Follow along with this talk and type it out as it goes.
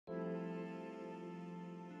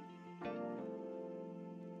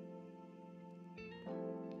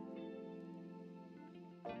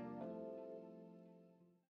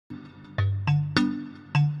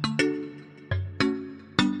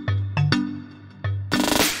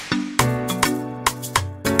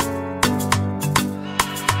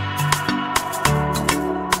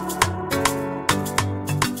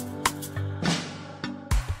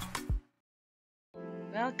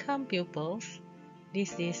pupils,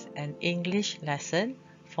 this is an English lesson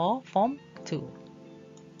for Form 2.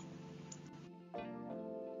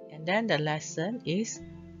 And then the lesson is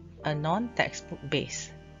a non-textbook base.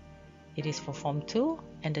 It is for Form 2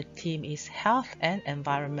 and the theme is Health and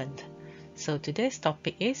Environment. So today's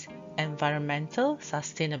topic is Environmental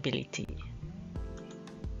Sustainability.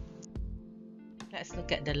 Let's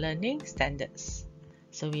look at the learning standards.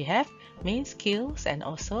 So we have main skills and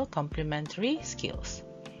also complementary skills.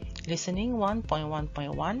 Listening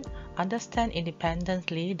 1.1.1, understand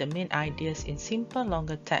independently the main ideas in simple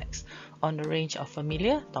longer text on a range of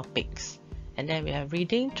familiar topics. And then we have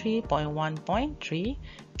reading 3.1.3,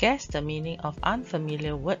 guess the meaning of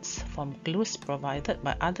unfamiliar words from clues provided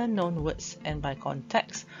by other known words and by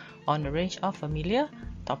context on a range of familiar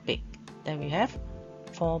topics. Then we have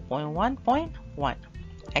 4.1.1,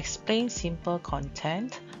 explain simple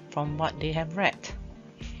content from what they have read.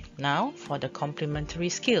 Now for the complementary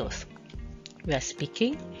skills, we are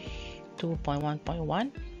speaking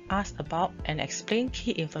 2.1.1, ask about and explain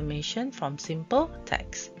key information from simple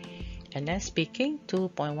text. And then speaking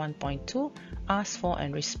 2.1.2, ask for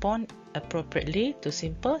and respond appropriately to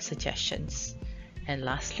simple suggestions. And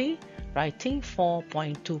lastly, writing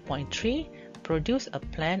 4.2.3, produce a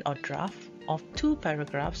plan or draft of 2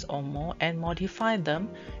 paragraphs or more and modify them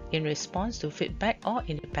in response to feedback or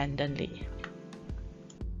independently.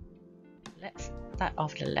 Let's start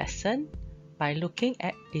off the lesson by looking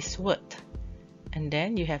at this word. And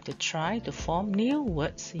then you have to try to form new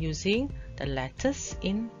words using the letters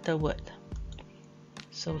in the word.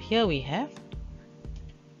 So here we have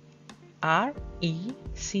R-E-C-Y-C-L-I-N-G,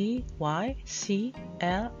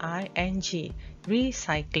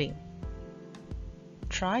 recycling.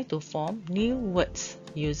 Try to form new words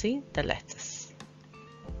using the letters.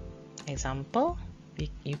 Example,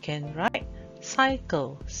 you can write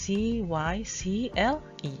cycle, C-Y-C-L-E.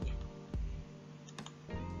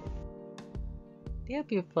 Dear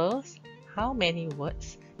pupils, how many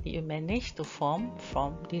words did you manage to form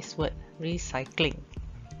from this word recycling?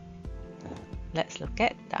 Let's look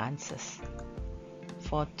at the answers.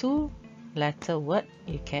 For 2-letter word,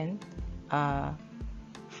 you can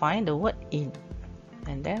find the word in.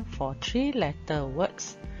 And then for 3-letter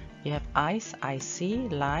words, you have ice, icy,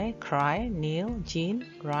 lie, cry, kneel, gin,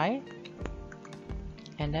 rye.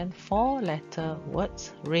 And then 4-letter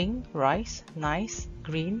words, ring, rice, nice,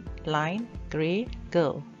 green, line, grey,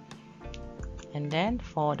 girl. And then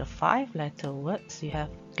for the 5-letter words, you have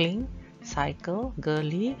cling, cycle,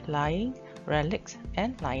 girly, lying, relics,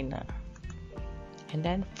 and liner. And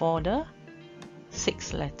then for the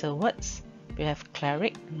 6-letter words, we have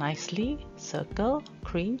cleric, nicely, circle,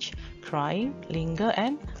 cringe, crying, linger,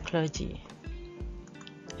 and clergy.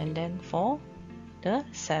 And then for the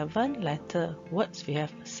 7-letter words, we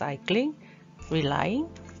have cycling, relying.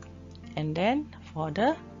 And then for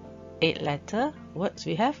the 8-letter words,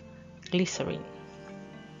 we have glycerin.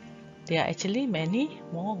 There are actually many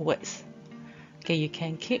more words. Okay, you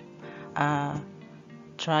can keep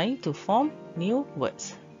trying to form new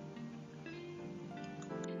words.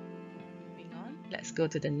 Moving on, let's go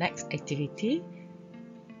to the next activity.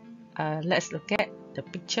 Let's look at the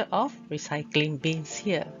picture of recycling bins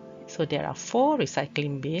here. So there are 4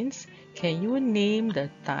 recycling bins. Can you name the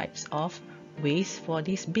types of waste for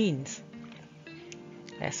these bins?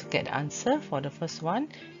 Let's look at the answer. For the first one,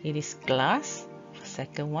 it is glass. For the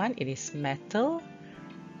second one, it is metal.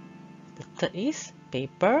 The third is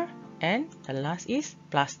paper. And the last is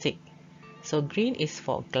plastic. So green is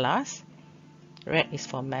for glass, red is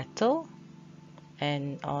for metal,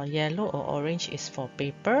 and yellow or orange is for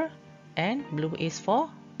paper, and blue is for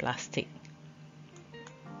plastic.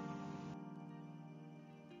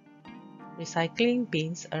 Recycling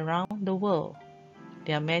bins around the world.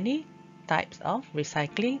 There are many types of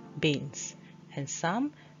recycling bins, and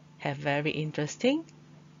some have very interesting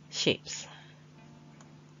shapes.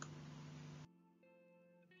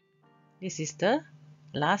 This is the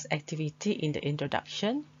last activity in the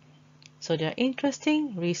introduction. So there are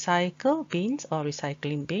interesting recycle bins or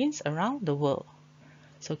recycling bins around the world.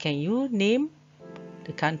 So can you name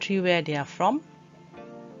the country where they are from?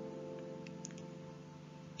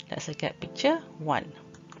 Let's look at picture 1.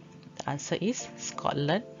 The answer is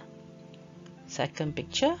Scotland. Second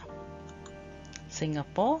picture,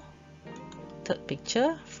 Singapore. Third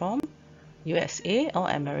picture from USA or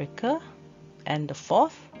America. And the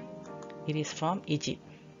fourth, it is from Egypt.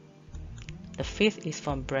 The fifth is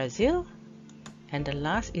from Brazil. And the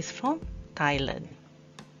last is from Thailand.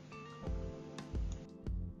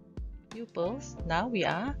 Pupils, now we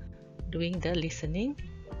are doing the listening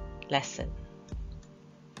lesson.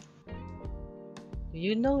 Do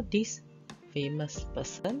you know this famous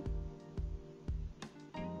person?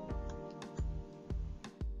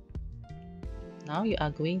 Now you are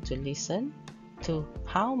going to listen to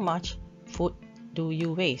how much food do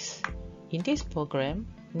you waste. In this program,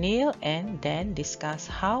 Neil and Dan discuss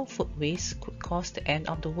how food waste could cause the end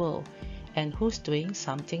of the world and who's doing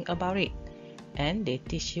something about it. And they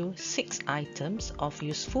teach you 6 items of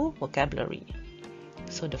useful vocabulary.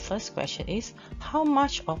 So the first question is, how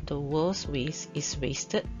much of the world's waste is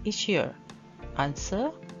wasted each year?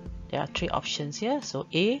 Answer, there are 3 options here. So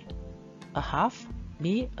A, a half,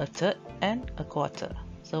 B, a third, and a quarter.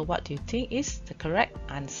 So what do you think is the correct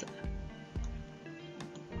answer?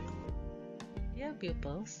 Dear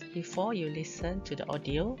pupils, before you listen to the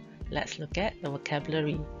audio, let's look at the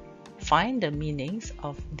vocabulary. Find the meanings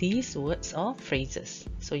of these words or phrases.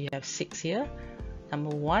 So you have 6 here.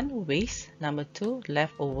 Number 1, waste. Number 2,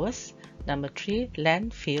 leftovers. Number 3,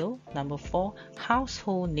 landfill. Number 4,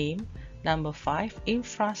 household name. Number 5,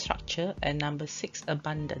 infrastructure. And number 6,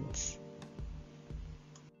 abundance.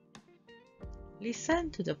 Listen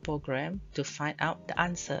to the program to find out the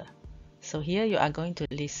answer. So here you are going to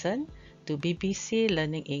listen to BBC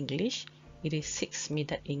Learning English. It is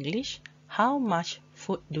 6-minute English. How much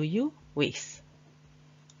food do you waste?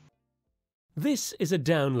 This is a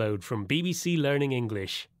download from BBC Learning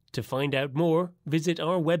English. To find out more, visit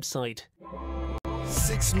our website.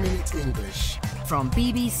 6-minute English from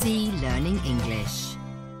BBC Learning English.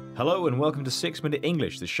 Hello and welcome to 6-Minute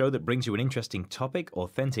English, the show that brings you an interesting topic,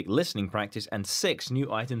 authentic listening practice, and 6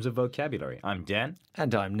 new items of vocabulary. I'm Dan.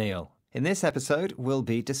 And I'm Neil. In this episode, we'll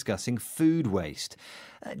be discussing food waste.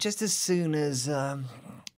 Just as soon as...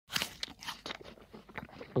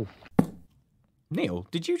 Neil,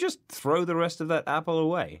 did you just throw the rest of that apple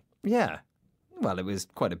away? Yeah. Well, it was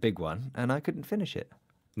quite a big one, and I couldn't finish it.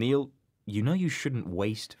 Neil, you know you shouldn't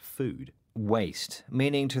waste food. Waste,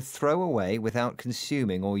 meaning to throw away without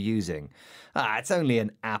consuming or using. It's only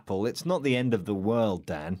an apple. It's not the end of the world,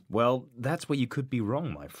 Dan. Well, that's where you could be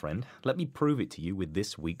wrong, my friend. Let me prove it to you with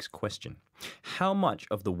this week's question. How much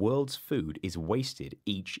of the world's food is wasted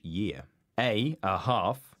each year? A, a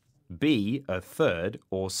half, B, a third,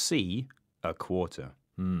 or C, a quarter?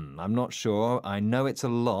 I'm not sure. I know it's a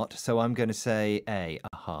lot, so I'm going to say A,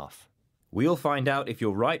 a half. We'll find out if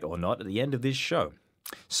you're right or not at the end of this show.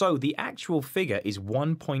 So the actual figure is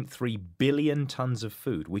 1.3 billion tons of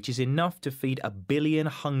food, which is enough to feed 1 billion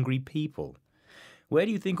hungry people. Where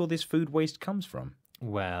do you think all this food waste comes from?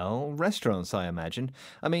 Well, restaurants, I imagine.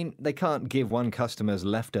 I mean, they can't give one customer's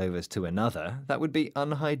leftovers to another. That would be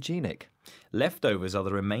unhygienic. Leftovers are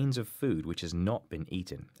the remains of food which has not been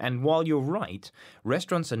eaten. And while you're right,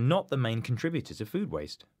 restaurants are not the main contributor to food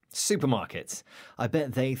waste. Supermarkets. I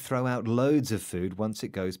bet they throw out loads of food once it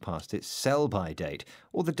goes past its sell-by date,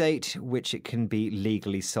 or the date which it can be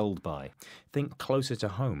legally sold by. Think closer to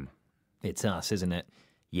home. It's us, isn't it?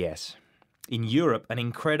 Yes. In Europe, an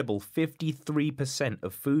incredible 53%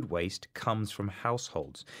 of food waste comes from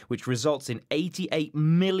households, which results in 88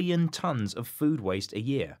 million tons of food waste a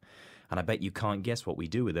year. And I bet you can't guess what we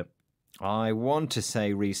do with it. I want to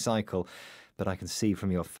say recycle, but I can see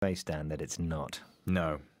from your face, Dan, that it's not.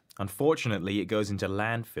 No. Unfortunately, it goes into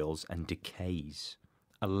landfills and decays.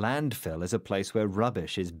 A landfill is a place where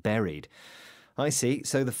rubbish is buried. I see,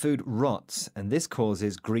 so the food rots, and this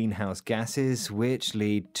causes greenhouse gases, which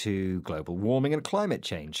lead to global warming and climate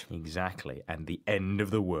change. Exactly, and the end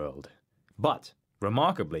of the world. But,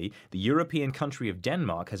 remarkably, the European country of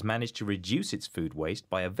Denmark has managed to reduce its food waste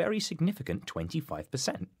by a very significant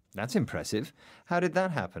 25%. That's impressive. How did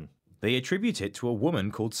that happen? They attribute it to a woman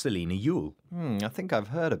called Selina Juul. I think I've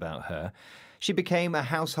heard about her. She became a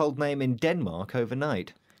household name in Denmark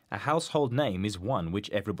overnight. A household name is one which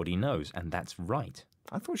everybody knows, and that's right.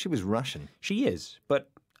 I thought she was Russian. She is, but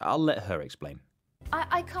I'll let her explain.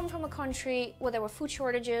 I come from a country where there were food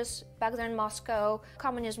shortages. Back then in Moscow,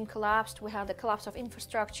 communism collapsed. We had the collapse of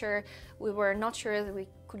infrastructure. We were not sure that we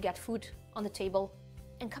could get food on the table.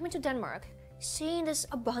 And coming to Denmark, seeing this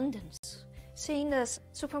abundance, seeing this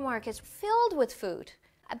supermarkets filled with food.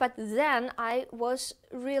 But then I was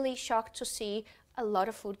really shocked to see a lot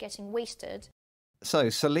of food getting wasted.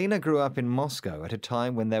 So, Selina grew up in Moscow at a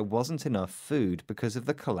time when there wasn't enough food because of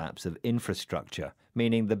the collapse of infrastructure,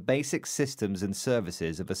 meaning the basic systems and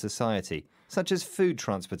services of a society, such as food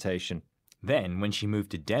transportation. Then, when she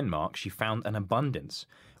moved to Denmark, she found an abundance,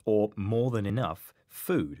 or more than enough,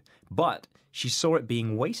 food. But she saw it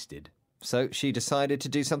being wasted. So she decided to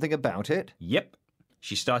do something about it? Yep.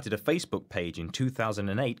 She started a Facebook page in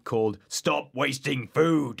 2008 called Stop Wasting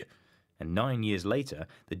Food. And 9 years later,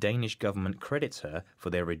 the Danish government credits her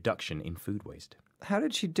for their reduction in food waste. How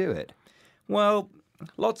did she do it? Well,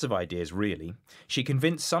 lots of ideas, really. She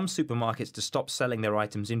convinced some supermarkets to stop selling their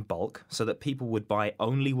items in bulk so that people would buy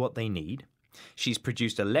only what they need. She's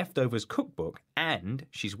produced a leftovers cookbook, and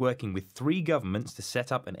she's working with 3 governments to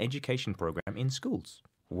set up an education program in schools.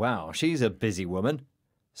 Wow, she's a busy woman.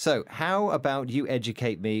 So, how about you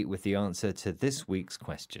educate me with the answer to this week's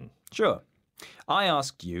question? Sure. I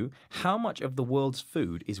asked you, how much of the world's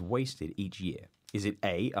food is wasted each year? Is it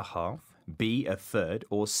A, a half, B, a third,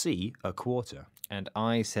 or C, a quarter? And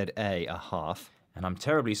I said A, a half. And I'm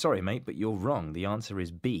terribly sorry, mate, but you're wrong. The answer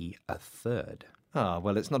is B, a third. Ah,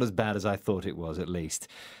 well, it's not as bad as I thought it was, at least.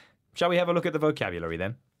 Shall we have a look at the vocabulary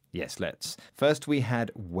then? Yes, let's. First, we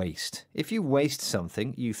had waste. If you waste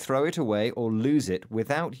something, you throw it away or lose it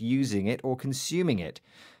without using it or consuming it.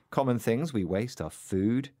 Common things we waste are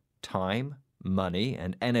food, time, money,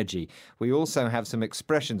 and energy. We also have some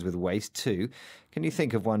expressions with waste too. Can you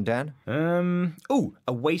think of one, Dan?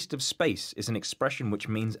 A waste of space is an expression which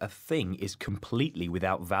means a thing is completely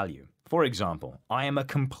without value. For example, I am a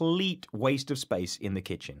complete waste of space in the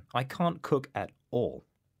kitchen. I can't cook at all.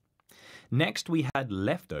 Next, we had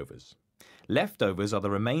leftovers. Leftovers are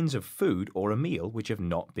the remains of food or a meal which have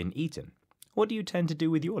not been eaten. What do you tend to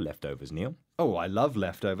do with your leftovers, Neil? Oh, I love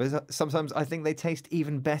leftovers. Sometimes I think they taste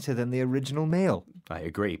even better than the original meal. I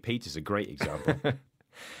agree. Pizza's a great example.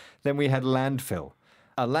 Then we had landfill.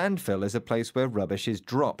 A landfill is a place where rubbish is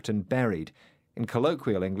dropped and buried. In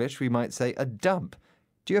colloquial English, we might say a dump.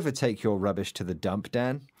 Do you ever take your rubbish to the dump,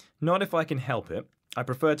 Dan? Not if I can help it. I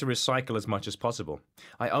prefer to recycle as much as possible.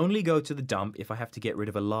 I only go to the dump if I have to get rid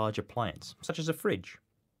of a large appliance, such as a fridge.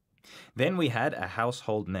 Then we had a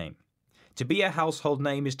household name. To be a household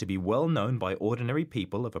name is to be well known by ordinary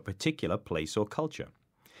people of a particular place or culture.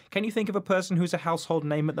 Can you think of a person who's a household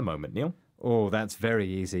name at the moment, Neil? Oh, that's very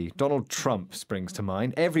easy. Donald Trump springs to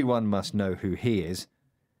mind. Everyone must know who he is.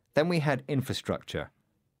 Then we had infrastructure.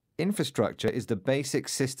 Infrastructure is the basic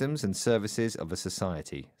systems and services of a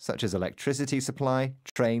society, such as electricity supply,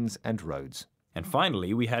 trains, and roads. And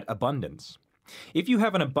finally, we had abundance. If you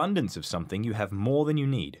have an abundance of something, you have more than you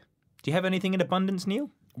need. Do you have anything in abundance,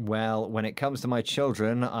 Neil? Well, when it comes to my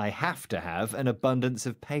children, I have to have an abundance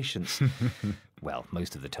of patience. Well,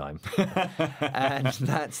 most of the time. And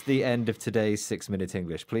that's the end of today's 6 Minute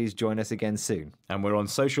English. Please join us again soon. And we're on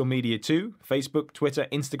social media too, Facebook, Twitter,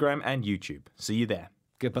 Instagram, and YouTube. See you there.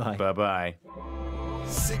 Goodbye. Bye-bye.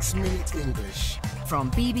 6 Minute English. From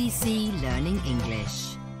BBC Learning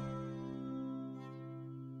English.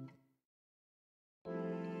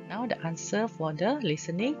 Now the answer for the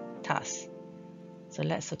listening task. So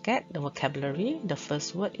let's look at the vocabulary. The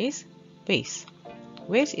first word is waste.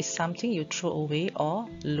 Waste is something you throw away or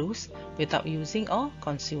lose without using or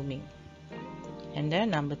consuming. And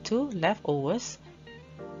then number 2, leftovers.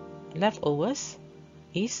 Leftovers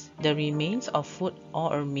is the remains of food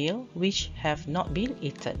or a meal which have not been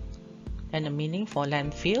eaten. And the meaning for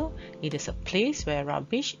landfill, it is a place where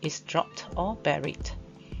rubbish is dropped or buried.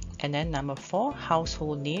 And then number 4,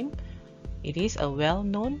 household name. It is well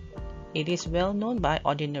known by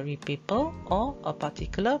ordinary people or a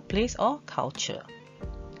particular place or culture.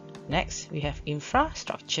 Next, we have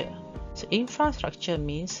infrastructure. So infrastructure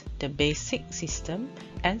means the basic system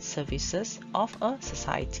and services of a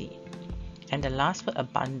society. And the last word,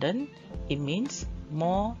 abundant, it means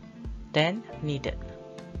more than needed.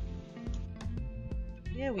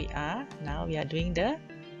 Here we are. Now we are doing the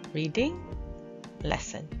reading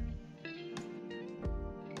lesson.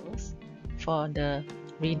 For the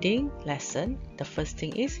reading lesson, the first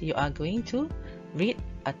thing is you are going to read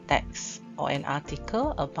a text or an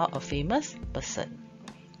article about a famous person.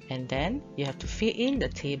 And then you have to fill in the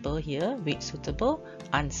table here with suitable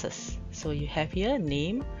answers. So you have here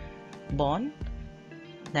name, born,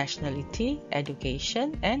 nationality,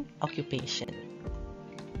 education, and occupation.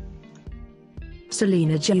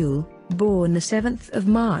 Selina Jewel, born the 7th of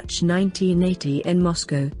March 1980 in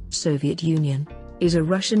Moscow, Soviet Union, is a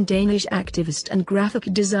Russian-Danish activist and graphic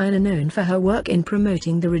designer known for her work in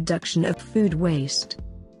promoting the reduction of food waste.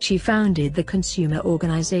 She founded the consumer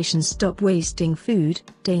organization Stop Wasting Food,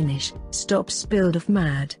 Danish, Stop Spillet of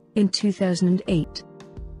Mad, in 2008.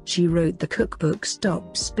 She wrote the cookbook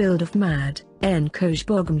Stop Spillet of Mad, En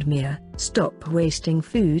Kojbogmdmir, Stop Wasting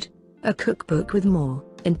Food, a cookbook with more,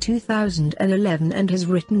 in 2011 and has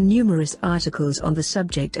written numerous articles on the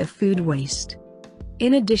subject of food waste.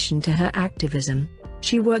 In addition to her activism,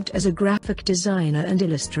 she worked as a graphic designer and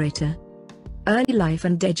illustrator. Early life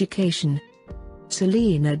and education.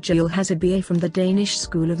 Selina Jewel has a BA from the Danish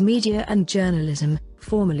School of Media and Journalism,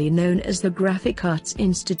 formerly known as the Graphic Arts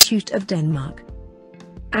Institute of Denmark.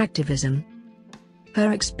 Activism.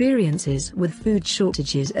 Her experiences with food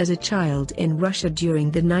shortages as a child in Russia during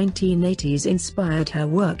the 1980s inspired her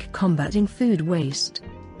work combating food waste.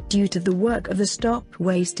 Due to the work of the Stop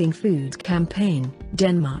Wasting Food campaign,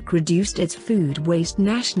 Denmark reduced its food waste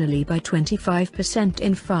nationally by 25%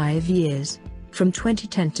 in 5 years, from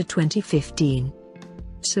 2010 to 2015.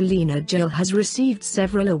 Selina Juul has received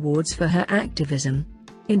several awards for her activism.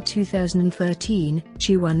 In 2013,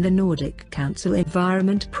 she won the Nordic Council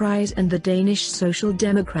Environment Prize and the Danish Social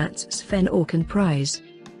Democrats Svend Auken Prize.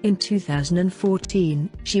 In 2014,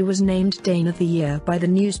 she was named Dane of the Year by the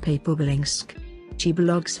newspaper Berlingske. She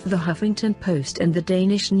blogs for the Huffington Post and the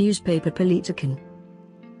Danish newspaper Politiken.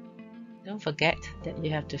 Don't forget that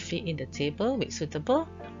you have to fill in the table with suitable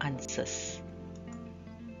answers.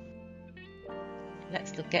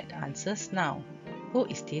 Let's look at the answers now. Who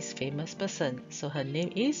is this famous person? So her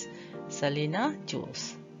name is Selina Juul.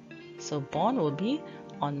 So born will be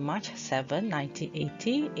on March 7,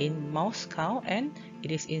 1980 in Moscow, and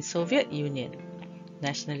it is in Soviet Union.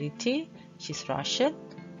 Nationality, she's Russian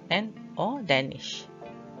and or Danish.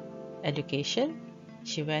 Education,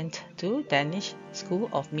 she went to Danish School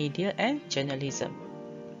of Media and Journalism.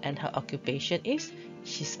 And her occupation is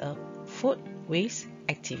she's a food waste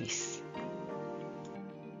activist.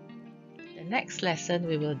 The next lesson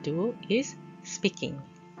we will do is speaking.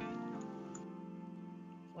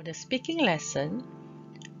 For the speaking lesson,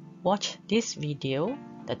 watch this video.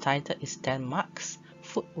 The title is Denmark's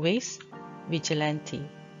Food Waste Vigilante.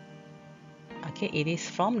 Okay, it is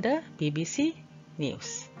from the BBC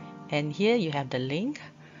News. And here you have the link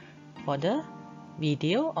for the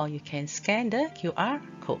video, or you can scan the QR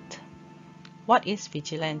code. What is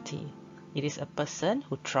vigilante? It is a person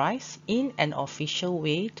who tries in an official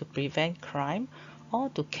way to prevent crime or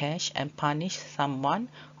to catch and punish someone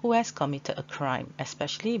who has committed a crime,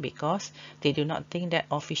 especially because they do not think that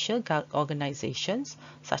official organizations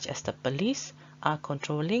such as the police are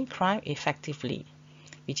controlling crime effectively.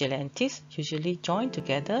 Vigilantes usually join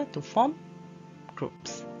together to form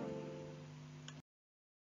groups.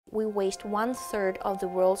 We waste 1/3 of the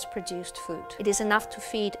world's produced food. It is enough to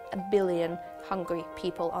feed 1 billion hungry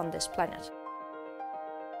people on this planet.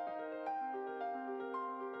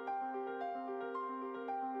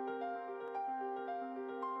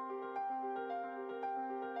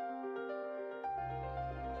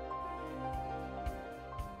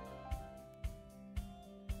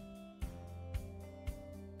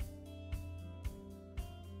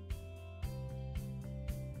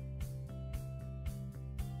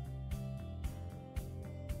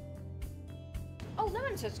 Oh,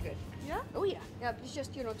 lemon is good. Yeah? Oh yeah. Yeah, it's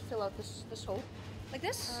just, to fill out this hole. Like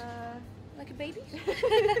this? Like a baby?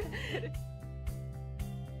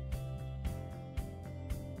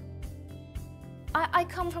 I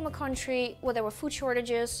come from a country where there were food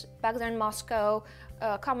shortages. Back then in Moscow,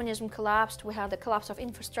 communism collapsed. We had the collapse of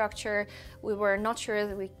infrastructure. We were not sure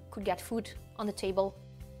that we could get food on the table.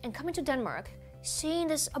 And coming to Denmark, seeing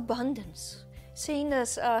this abundance, seeing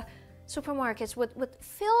this supermarkets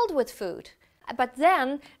filled with food. But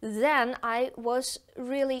then I was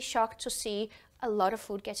really shocked to see a lot of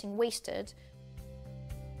food getting wasted.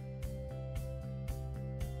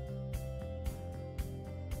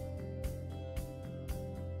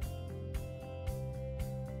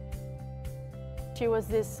 She was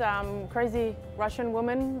this crazy Russian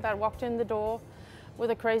woman that walked in the door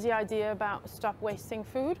with a crazy idea about stop wasting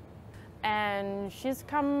food. And she's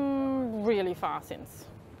come really far since.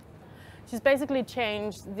 She's basically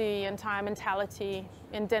changed the entire mentality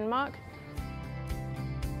in Denmark.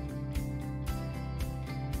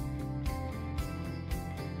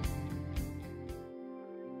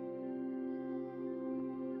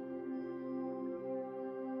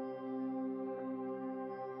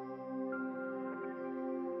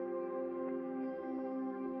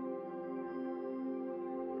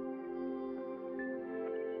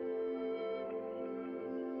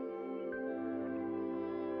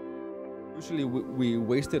 Usually we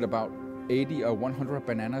wasted about 80 or 100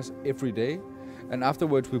 bananas every day, and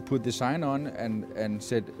afterwards we put the sign on and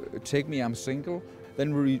said, "Take me, I'm single."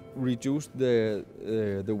 Then we reduced the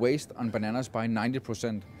waste on bananas by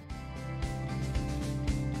 90%.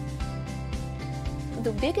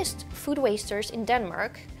 The biggest food wasters in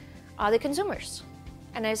Denmark are the consumers,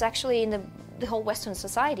 and it's actually in the whole Western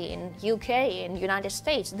society, in UK, in United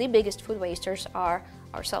States, the biggest food wasters are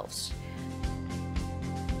ourselves.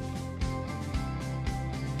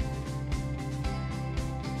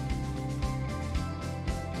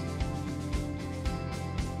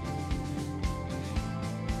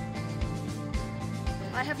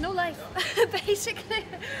 I have no life, basically.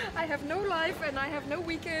 I have no life and I have no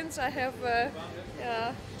weekends. I have,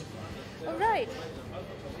 all right.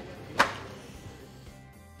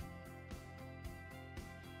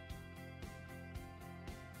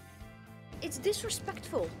 It's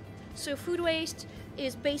disrespectful So food waste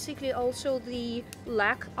is basically also the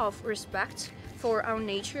lack of respect for our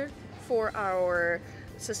nature, for our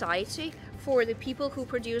society, for the people who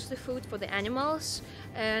produce the food, for the animals,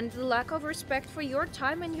 and the lack of respect for your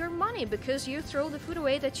time and your money, because you throw the food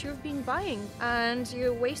away that you've been buying and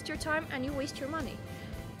you waste your time and you waste your money.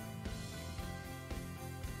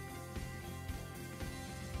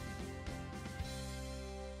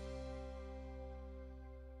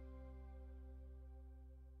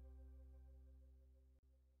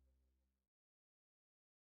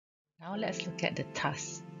 Now let's look at the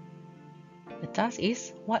task. The task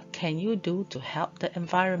is, what can you do to help the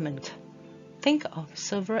environment? Think of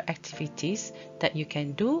several activities that you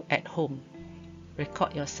can do at home.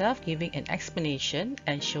 Record yourself giving an explanation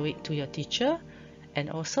and show it to your teacher and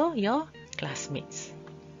also your classmates.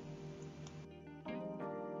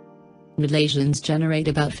 Malaysians generate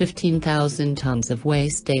about 15,000 tons of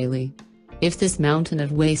waste daily. If this mountain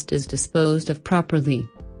of waste is disposed of properly,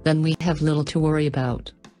 then we have little to worry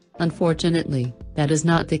about. Unfortunately, that is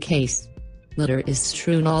not the case. Litter is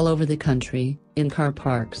strewn all over the country, in car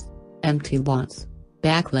parks, empty lots,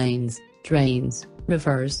 back lanes, drains,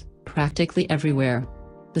 rivers, practically everywhere.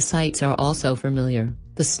 The sights are also familiar,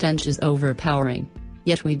 the stench is overpowering,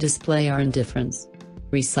 yet we display our indifference.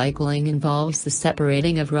 Recycling involves the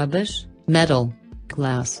separating of rubbish, metal,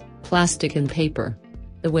 glass, plastic and paper.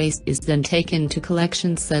 The waste is then taken to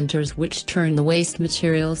collection centers which turn the waste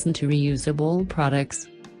materials into reusable products.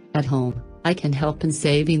 At home, I can help in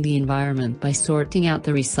saving the environment by sorting out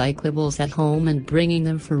the recyclables at home and bringing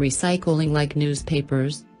them for recycling, like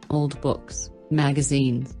newspapers, old books,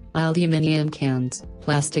 magazines, aluminum cans,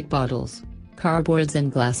 plastic bottles, cardboards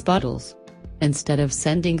and glass bottles. Instead of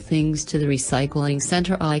sending things to the recycling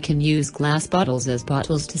center, I can use glass bottles as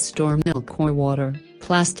bottles to store milk or water.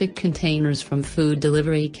 Plastic containers from food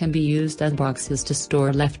delivery can be used as boxes to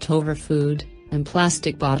store leftover food, and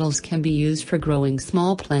plastic bottles can be used for growing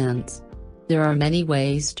small plants. There are many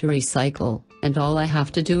ways to recycle, and all I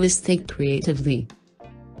have to do is think creatively.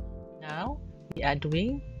 Now, we are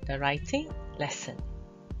doing the writing lesson.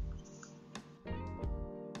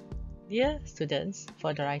 Dear students,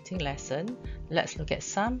 for the writing lesson, let's look at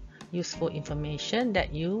some useful information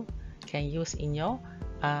that you can use in your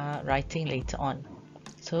writing later on.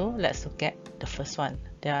 So let's look at the first one.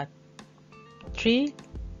 There are 3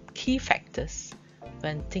 key factors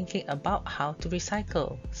when thinking about how to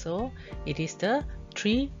recycle. So it is the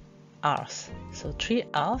 3 R's. So 3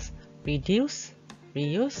 R's: reduce,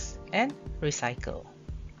 reuse, and recycle.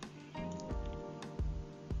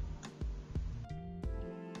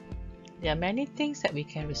 There are many things that we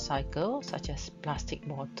can recycle, such as plastic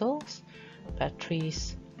bottles,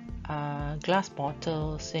 batteries, glass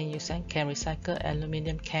bottles, and you can recycle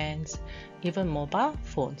aluminum cans, even mobile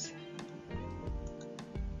phones.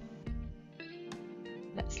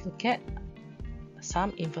 Let's look at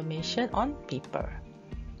some information on paper.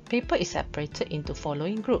 Paper is separated into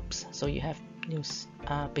following groups. So you have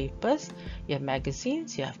newspapers, you have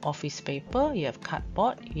magazines, you have office paper, you have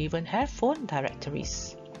cardboard, you even have phone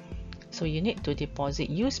directories. So you need to deposit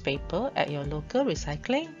used paper at your local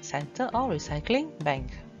recycling center or recycling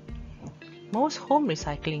bank. Most home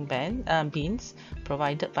recycling bins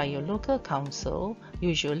provided by your local council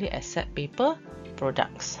usually accept paper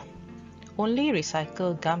products. Only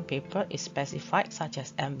recycled gum paper is specified, such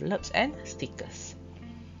as envelopes and stickers.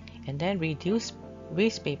 And then reduce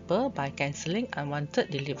waste paper by cancelling unwanted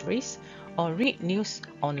deliveries or read news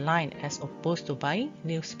online as opposed to buying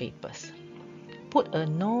newspapers. Put a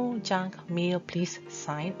 "No Junk Mail Please"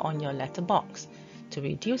 sign on your letterbox to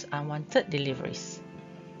reduce unwanted deliveries.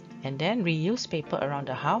 And then reuse paper around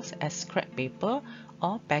the house as scrap paper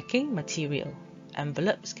or packing material.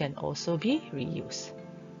 Envelopes can also be reused.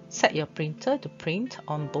 Set your printer to print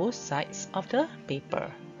on both sides of the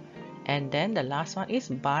paper. And then the last one is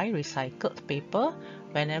buy recycled paper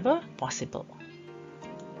whenever possible.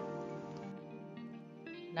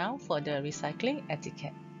 Now for the recycling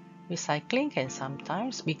etiquette. Recycling can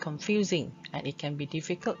sometimes be confusing, and it can be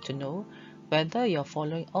difficult to know whether you're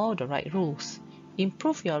following all the right rules.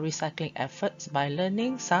 Improve your recycling efforts by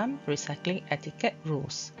learning some recycling etiquette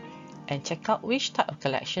rules, and check out which type of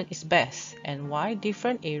collection is best and why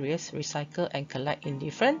different areas recycle and collect in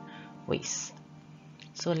different ways.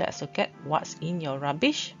 So let's look at what's in your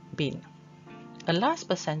rubbish bin. A large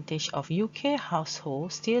percentage of UK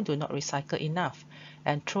households still do not recycle enough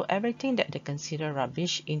and throw everything that they consider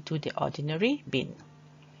rubbish into the ordinary bin.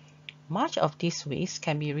 Much of this waste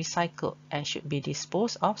can be recycled and should be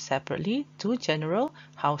disposed of separately to general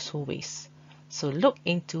household waste. So look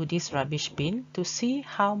into this rubbish bin to see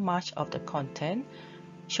how much of the content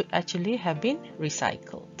should actually have been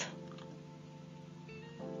recycled.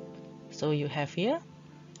 So you have here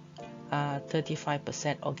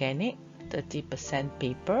 35% organic, 30%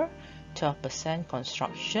 paper, 12%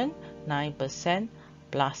 construction, 9%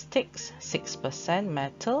 plastics, 6%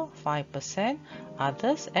 metal, 5%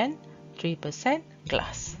 others, and 3%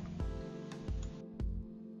 glass.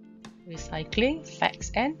 Recycling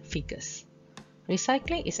facts and figures.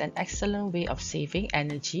 Recycling is an excellent way of saving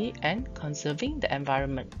energy and conserving the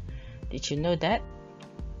environment. Did you know that?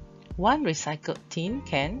 One recycled tin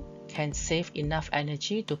can save enough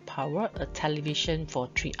energy to power a television for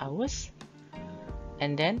 3 hours?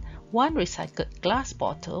 And then one recycled glass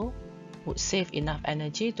bottle would save enough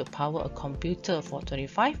energy to power a computer for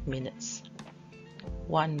 25 minutes.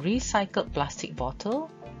 One recycled plastic bottle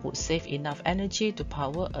would save enough energy to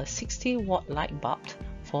power a 60-watt light bulb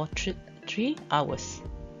for 3 hours.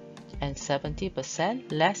 And 70%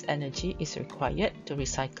 less energy is required to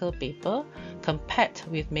recycle paper compared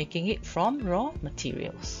with making it from raw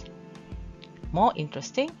materials. More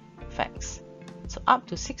interesting facts. So up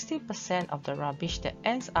to 60% of the rubbish that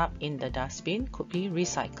ends up in the dustbin could be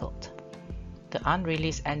recycled. The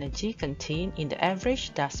unreleased energy contained in the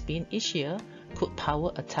average dustbin each year could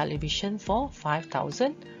power a television for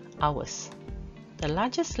 5,000 hours. The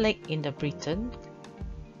largest lake in Britain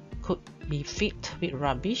could be filled with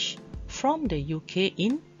rubbish from the UK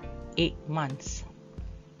in 8 months.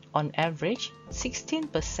 On average,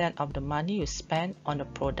 16% of the money you spend on a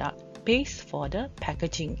product pays for the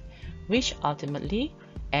packaging, which ultimately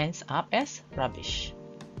ends up as rubbish.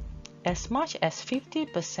 As much as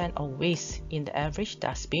 50% of waste in the average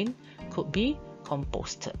dustbin could be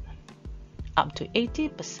composted. Up to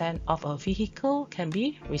 80% of a vehicle can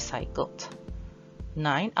be recycled.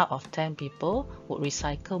 9 out of 10 people would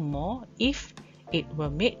recycle more if it were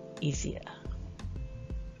made easier.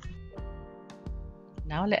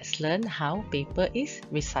 Now let's learn how paper is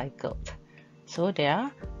recycled. So there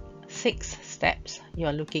are 6 steps you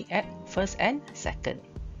are looking at, first and second.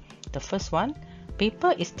 The first one,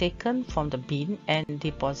 paper is taken from the bin and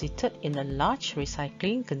deposited in a large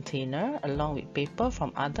recycling container along with paper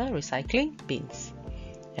from other recycling bins.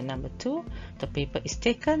 And number 2, the paper is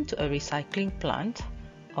taken to a recycling plant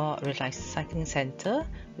or recycling center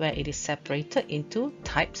where it is separated into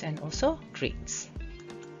types and also grades.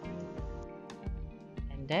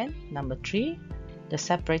 And then number 3, the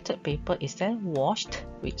separated paper is then washed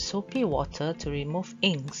with soapy water to remove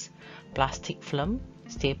inks, plastic film,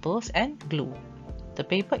 staples and glue. The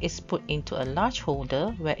paper is put into a large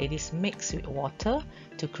holder where it is mixed with water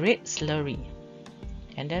to create slurry.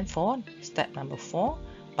 And then for step number 4,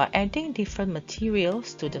 by adding different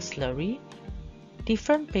materials to the slurry,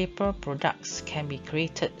 different paper products can be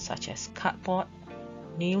created such as cardboard,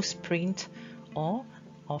 newsprint or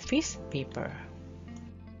office paper.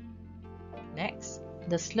 Next,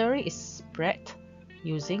 the slurry is spread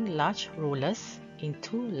using large rollers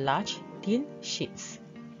into large thin sheets.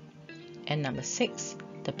 And number 6,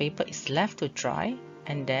 the paper is left to dry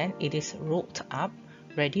and then it is rolled up,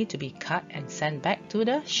 ready to be cut and sent back to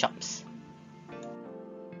the shops.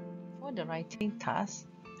 For the writing task,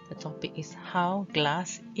 the topic is how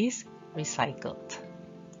glass is recycled.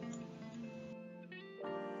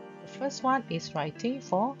 The first one is writing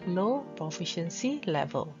for low proficiency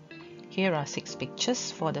level. Here are 6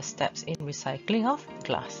 pictures for the steps in recycling of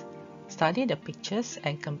glass. Study the pictures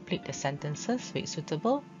and complete the sentences with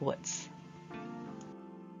suitable words.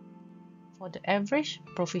 For the average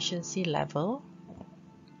proficiency level,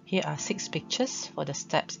 here are 6 pictures for the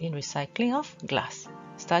steps in recycling of glass.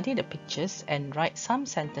 Study the pictures and write some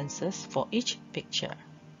sentences for each picture.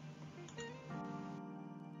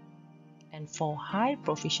 And for high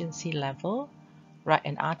proficiency level, write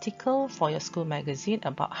an article for your school magazine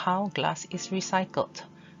about how glass is recycled.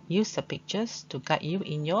 Use the pictures to guide you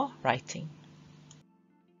in your writing.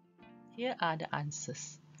 Here are the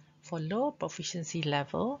answers. For low proficiency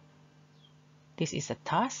level, this is a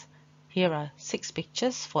task. Here are 6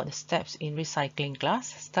 pictures for the steps in recycling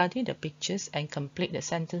glass. Study the pictures and complete the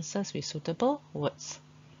sentences with suitable words.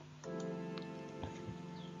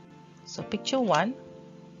 So picture 1,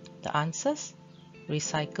 the answers,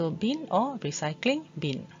 recycle bin or recycling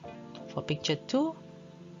bin. For picture 2,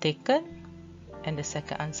 taken, and the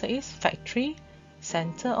second answer is factory,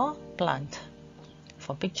 center or plant.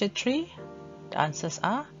 For picture 3, the answers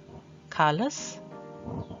are colors,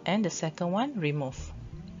 and the second one, remove.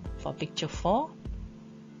 For picture 4,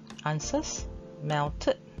 answers,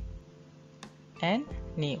 melted and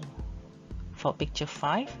new. For picture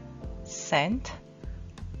 5, sand.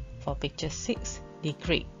 For picture 6,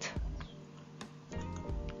 degrade.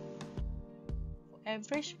 For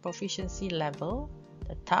average proficiency level,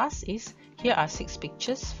 the task is, here are 6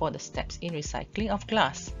 pictures for the steps in recycling of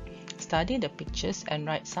glass. Study the pictures and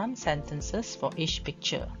write some sentences for each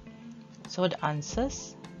picture. So the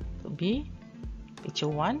answers could be picture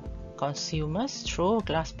 1. Consumers throw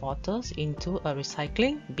glass bottles into a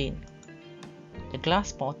recycling bin. The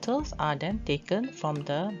glass bottles are then taken from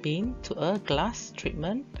the bin to a glass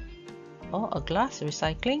treatment or a glass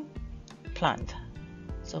recycling plant.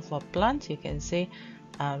 So for plant, you can say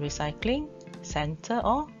recycling center,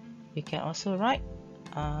 or you can also write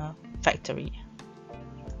factory.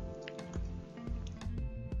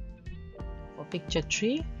 For picture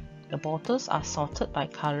 3, the bottles are sorted by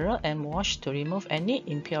color and washed to remove any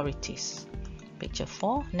impurities. Picture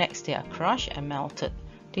 4, next they are crushed and melted.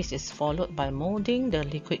 This is followed by molding the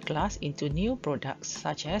liquid glass into new products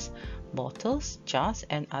such as bottles, jars,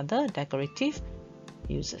 and other decorative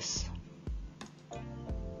uses.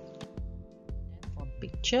 For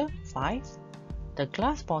picture 5, the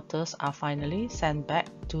glass bottles are finally sent back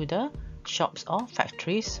to the shops or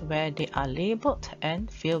factories where they are labeled and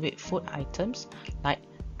filled with food items like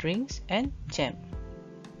drinks and jam.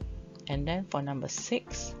 And then for number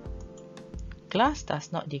 6, glass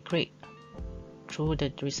does not degrade through the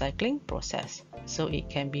recycling process, so it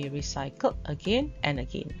can be recycled again and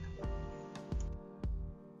again.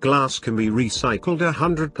 Glass can be recycled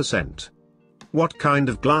 100%. What kind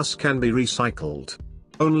of glass can be recycled?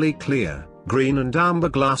 Only clear, green and amber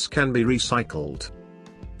glass can be recycled.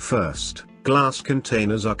 First, glass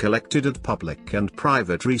containers are collected at public and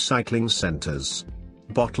private recycling centers.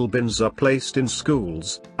 Bottle bins are placed in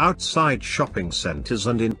schools, outside shopping centers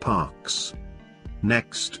and in parks.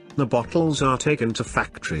 Next, the bottles are taken to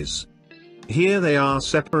factories. Here they are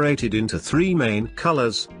separated into 3 main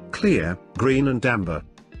colors: clear, green and amber.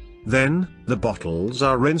 Then, the bottles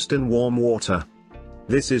are rinsed in warm water.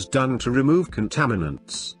 This is done to remove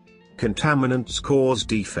contaminants. Contaminants cause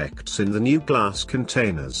defects in the new glass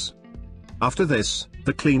containers. After this,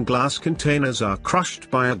 the clean glass containers are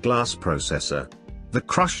crushed by a glass processor. The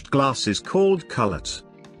crushed glass is called cullet.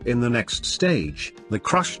 In the next stage, the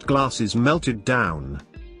crushed glass is melted down.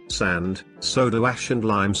 Sand, soda ash and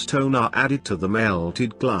limestone are added to the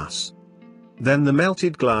melted glass. Then the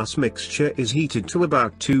melted glass mixture is heated to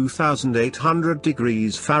about 2800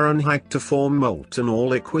 degrees Fahrenheit to form molten or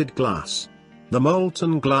liquid glass. The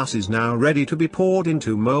molten glass is now ready to be poured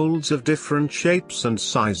into molds of different shapes and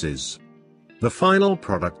sizes. The final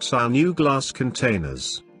products are new glass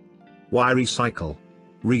containers. Why recycle?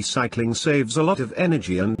 Recycling saves a lot of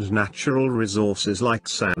energy and natural resources like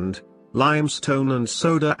sand, limestone and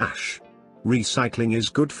soda ash. Recycling is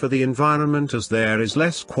good for the environment as there is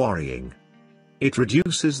less quarrying. It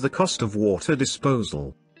reduces the cost of water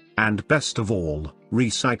disposal. And best of all,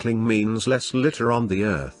 recycling means less litter on the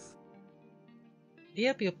earth.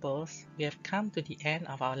 Dear pupils, we have come to the end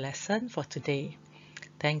of our lesson for today.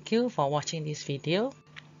 Thank you for watching this video.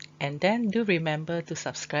 And then do remember to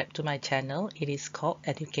subscribe to my channel. It is called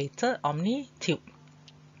Educator Omni Tube.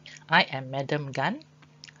 I am Madam Gan,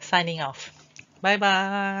 signing off. Bye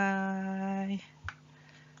bye.